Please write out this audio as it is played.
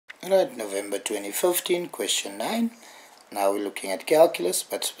Alright, November 2015, question 9. Now we're looking at calculus,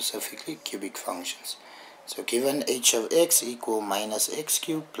 but specifically cubic functions. So given h of x equal minus x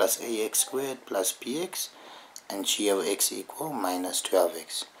cubed plus ax squared plus px, and g of x equal minus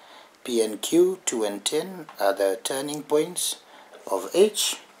 12x. P and Q, 2 and 10, are the turning points of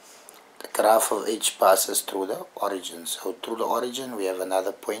h. The graph of h passes through the origin. So through the origin we have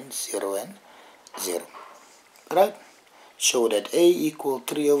another point, 0 and 0. Right? Show that a equal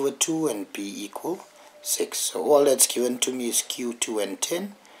 3 over 2 and p equal 6. So all that's given to me is q, 2 and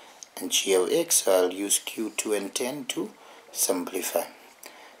 10, and g of x, so I'll use q, 2 and 10 to simplify.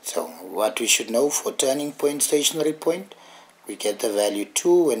 So what we should know for turning point, stationary point, we get the value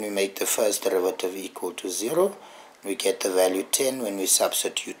 2 when we make the first derivative equal to 0. We get the value 10 when we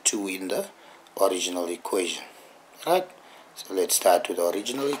substitute 2 in the original equation. Right? So let's start with the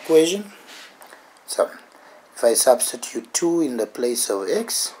original equation. So if I substitute 2 in the place of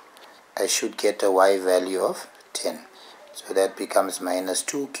x, I should get a y value of 10. So that becomes minus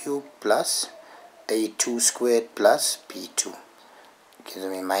 2 cubed plus a2 squared plus p2. Gives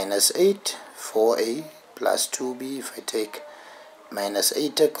me minus 8, 4a plus 2b. If I take minus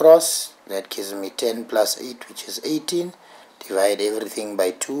 8 across, that gives me 10 plus 8, which is 18. Divide everything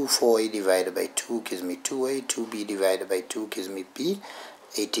by 2. 4a divided by 2 gives me 2a. 2b divided by 2 gives me p.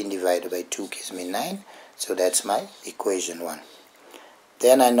 18 divided by 2 gives me 9. So that's my equation 1.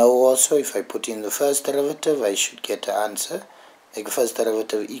 Then I know also if I put in the first derivative, I should get the answer. Make the first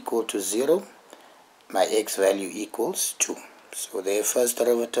derivative equal to 0. My x value equals 2. So the first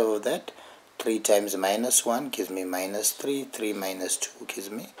derivative of that, 3 times minus 1 gives me minus 3. 3 minus 2 gives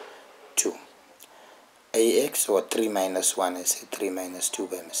me 2. Ax, or 3 minus 1, I said 3 minus 2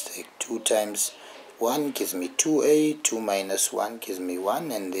 by mistake. 2 times 1 gives me 2a. 2 minus 1 gives me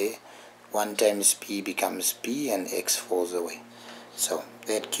 1. And there, 1 times p becomes p and x falls away. So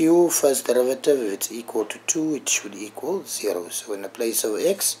that q, first derivative, if it's equal to 2, it should equal 0. So in the place of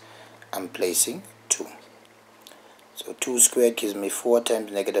x, I'm placing 2. So 2 squared gives me 4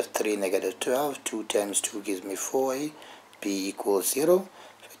 times negative 3, negative 12. 2 times 2 gives me 4a. P equals 0.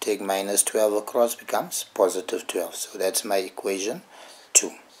 If I take minus 12 across, becomes positive 12. So that's my equation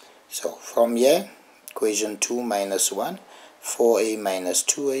 2. So from here, equation 2 minus 1, 4a minus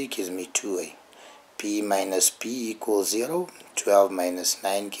 2a gives me 2a. P minus p equals 0. 12 minus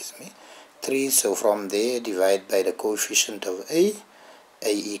 9 gives me 3. So from there, divide by the coefficient of a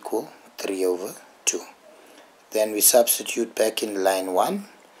equal 3 over 2. Then we substitute back in line 1.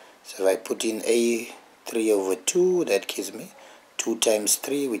 So if I put in a 3 over 2, that gives me 2 times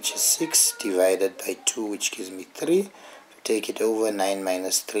 3, which is 6, divided by 2, which gives me 3. If I take it over, 9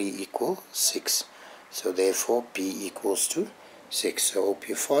 minus 3 equals 6. So therefore, p equals to 6. So hope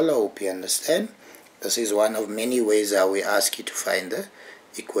you follow, hope you understand. This is one of many ways how we ask you to find the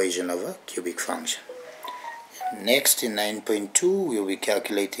equation of a cubic function. Next, in 9.2, we'll be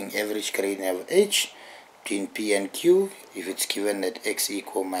calculating average gradient of h between p and q if it's given that x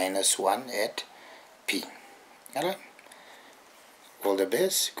equal minus 1 at p. Alright? All the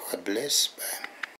best. God bless. Bye.